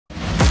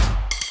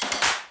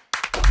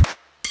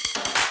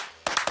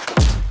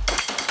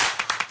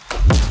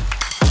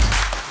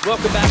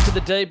Welcome back to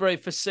the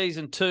Debrief for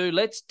Season 2.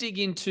 Let's dig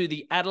into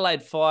the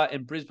Adelaide Fire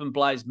and Brisbane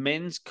Blaze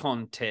men's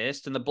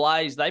contest. And the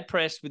Blaze, they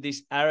pressed with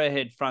this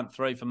arrowhead front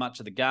three for much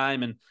of the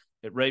game, and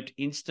it reaped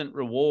instant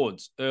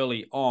rewards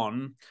early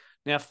on.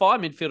 Now, Fire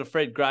midfielder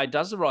Fred Gray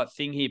does the right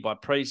thing here by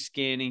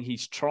pre-scanning.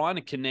 He's trying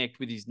to connect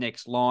with his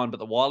next line, but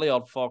the wily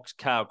old fox,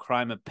 Kyle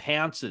Kramer,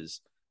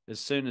 pounces as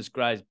soon as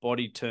Gray's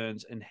body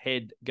turns and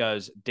head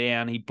goes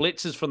down. He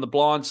blitzes from the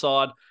blind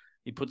side.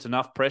 He puts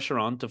enough pressure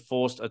on to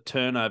force a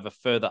turnover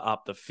further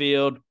up the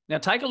field. Now,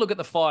 take a look at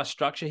the Fire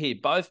structure here.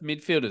 Both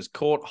midfielders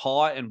caught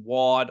high and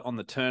wide on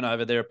the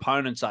turnover. Their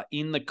opponents are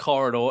in the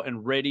corridor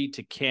and ready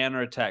to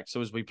counterattack.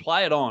 So as we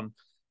play it on,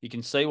 you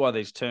can see why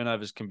these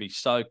turnovers can be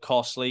so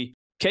costly.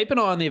 Keep an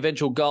eye on the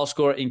eventual goal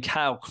scorer in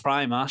Kyle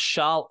Kramer.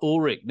 Charles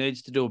Ulrich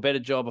needs to do a better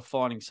job of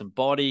finding some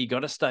body. You got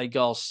to stay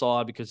goal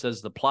side because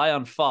as the play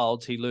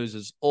unfolds, he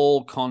loses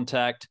all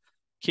contact.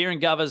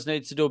 Kieran Govers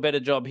needs to do a better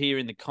job here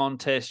in the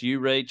contest. You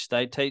reach,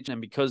 they teach, and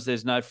because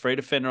there's no free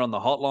defender on the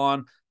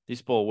hotline,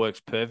 this ball works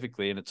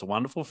perfectly, and it's a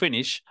wonderful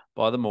finish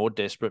by the more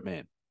desperate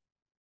man.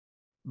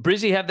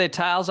 Brizzy have their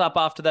tails up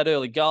after that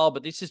early goal,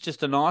 but this is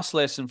just a nice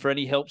lesson for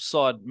any help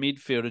side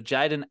midfielder.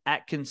 Jaden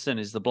Atkinson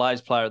is the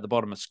Blaze player at the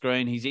bottom of the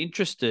screen. He's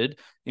interested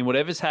in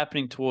whatever's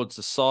happening towards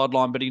the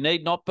sideline, but he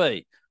need not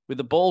be. With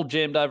the ball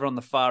jammed over on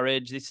the far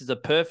edge, this is a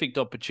perfect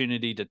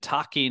opportunity to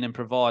tuck in and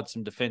provide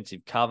some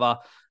defensive cover.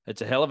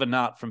 It's a hell of a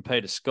nut from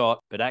Peter Scott,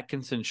 but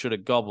Atkinson should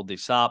have gobbled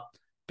this up.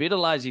 Bit of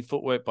lazy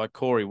footwork by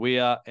Corey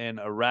Weir and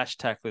a rash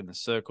tackle in the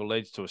circle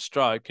leads to a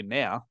stroke, and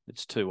now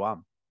it's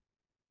 2-1.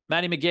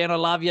 Matty McGann, I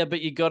love you,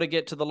 but you got to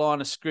get to the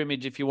line of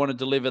scrimmage if you want to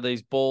deliver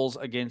these balls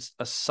against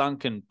a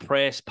sunken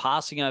press.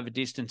 Passing over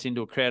distance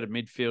into a crowded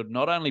midfield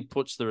not only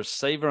puts the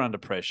receiver under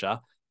pressure,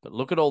 but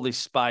look at all this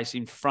space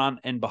in front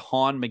and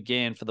behind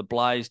McGann for the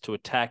Blaze to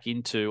attack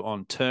into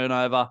on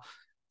turnover.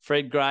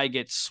 Fred Gray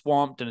gets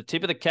swamped, and a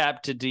tip of the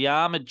cap to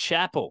Diarmid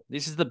Chappell.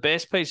 This is the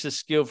best piece of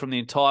skill from the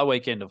entire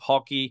weekend of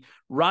hockey,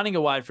 running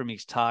away from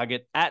his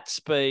target at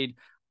speed,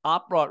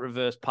 upright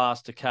reverse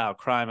pass to Kyle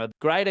Kramer.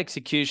 Great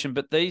execution,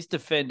 but these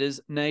defenders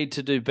need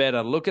to do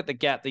better. Look at the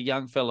gap the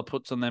young fella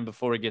puts on them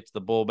before he gets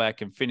the ball back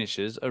and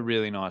finishes a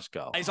really nice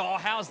goal. Oh,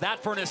 how's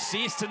that for an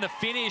assist and the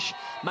finish?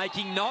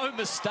 Making no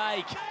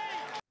mistake.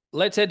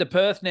 Let's head to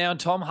Perth now, and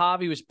Tom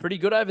Harvey was pretty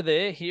good over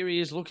there. Here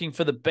he is looking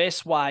for the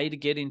best way to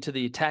get into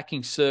the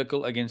attacking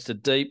circle against a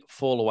deep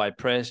fall-away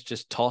press.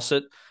 Just toss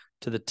it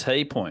to the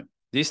T-point.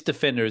 This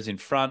defender is in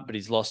front, but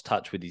he's lost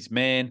touch with his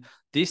man.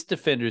 This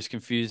defender is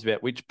confused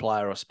about which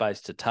player or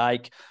space to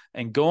take.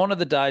 And gone are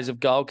the days of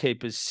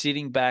goalkeepers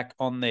sitting back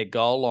on their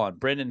goal line.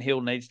 Brendan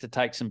Hill needs to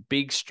take some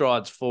big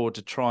strides forward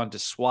to try and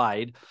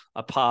dissuade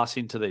a pass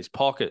into these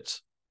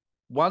pockets.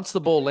 Once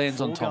the ball lands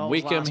on Tom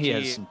Wickham, he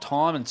has some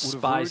time and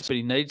space, but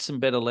he needs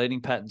some better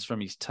leading patterns from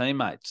his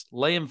teammates.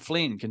 Liam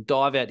Flynn can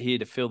dive out here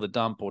to fill the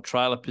dump or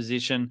trailer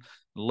position,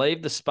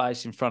 leave the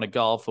space in front of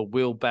goal for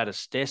Will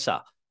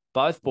Battistessa.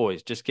 Both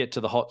boys just get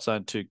to the hot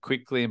zone too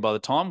quickly, and by the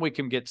time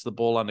Wickham gets the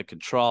ball under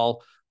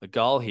control, the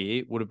goal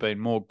here would have been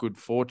more good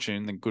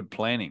fortune than good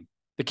planning.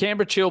 The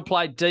Canberra Chill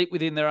played deep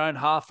within their own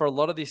half for a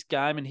lot of this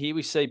game, and here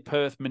we see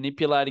Perth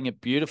manipulating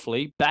it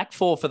beautifully. Back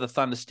four for the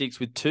Thundersticks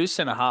with two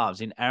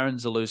centre-halves in Aaron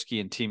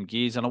Zalewski and Tim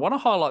Gears, and I want to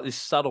highlight this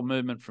subtle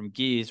movement from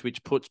Gears,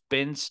 which puts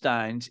Ben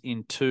Staines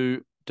in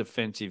two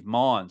defensive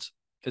minds.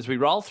 As we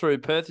roll through,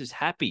 Perth is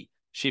happy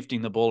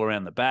shifting the ball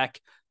around the back,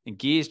 and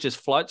Gears just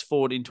floats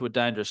forward into a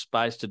dangerous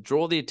space to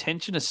draw the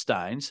attention of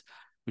Staines,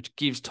 which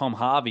gives Tom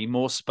Harvey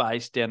more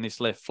space down this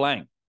left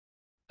flank.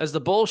 As the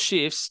ball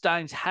shifts,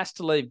 Staines has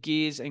to leave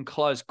Gears and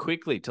close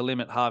quickly to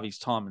limit Harvey's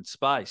time and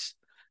space.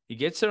 He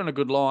gets there on a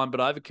good line,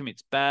 but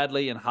overcommits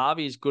badly, and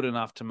Harvey is good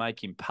enough to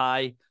make him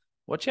pay.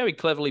 Watch how he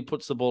cleverly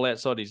puts the ball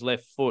outside his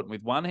left foot.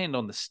 With one hand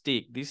on the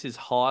stick, this is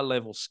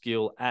high-level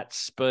skill at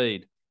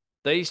speed.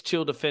 These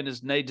Chill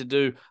defenders need to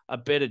do a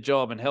better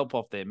job and help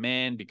off their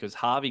man because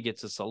Harvey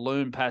gets a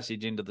saloon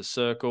passage into the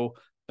circle,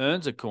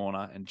 earns a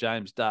corner, and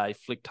James Day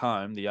flicked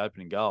home the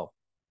opening goal.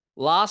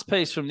 Last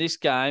piece from this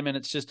game, and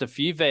it's just a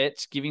few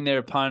vets giving their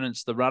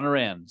opponents the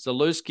runaround.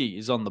 Zalewski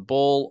is on the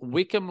ball.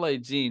 Wickham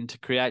leads in to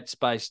create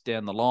space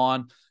down the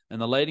line,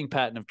 and the leading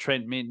pattern of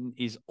Trent Minton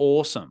is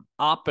awesome.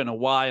 Up and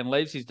away and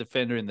leaves his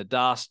defender in the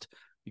dust.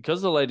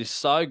 Because the lead is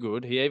so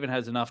good, he even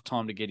has enough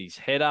time to get his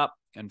head up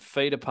and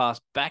feed a pass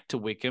back to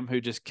Wickham,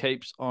 who just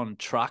keeps on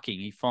trucking.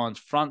 He finds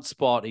front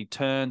spot, he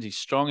turns, he's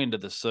strong into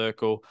the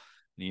circle,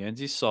 and he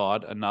earns his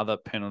side another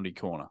penalty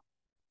corner.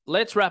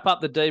 Let's wrap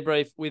up the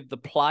debrief with the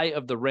play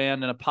of the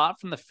round. And apart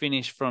from the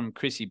finish from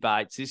Chrissy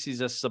Bates, this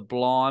is a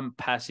sublime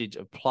passage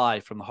of play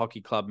from the Hockey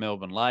Club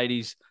Melbourne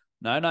ladies.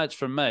 No notes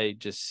from me,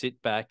 just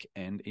sit back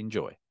and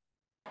enjoy.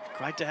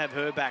 Great to have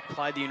her back.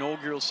 Played the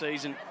inaugural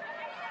season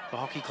for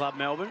Hockey Club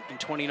Melbourne in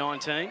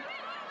 2019.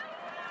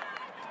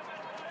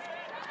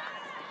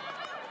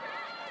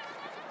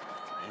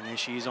 And there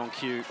she is on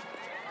cue.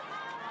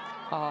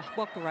 Oh,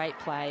 what great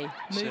play.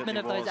 Movement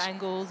of those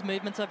angles,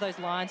 movements of those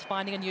lines,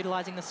 finding and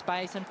utilising the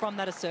space, and from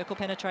that a circle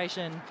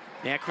penetration.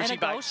 Now Chrissy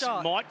Bates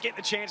might get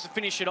the chance to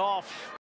finish it off.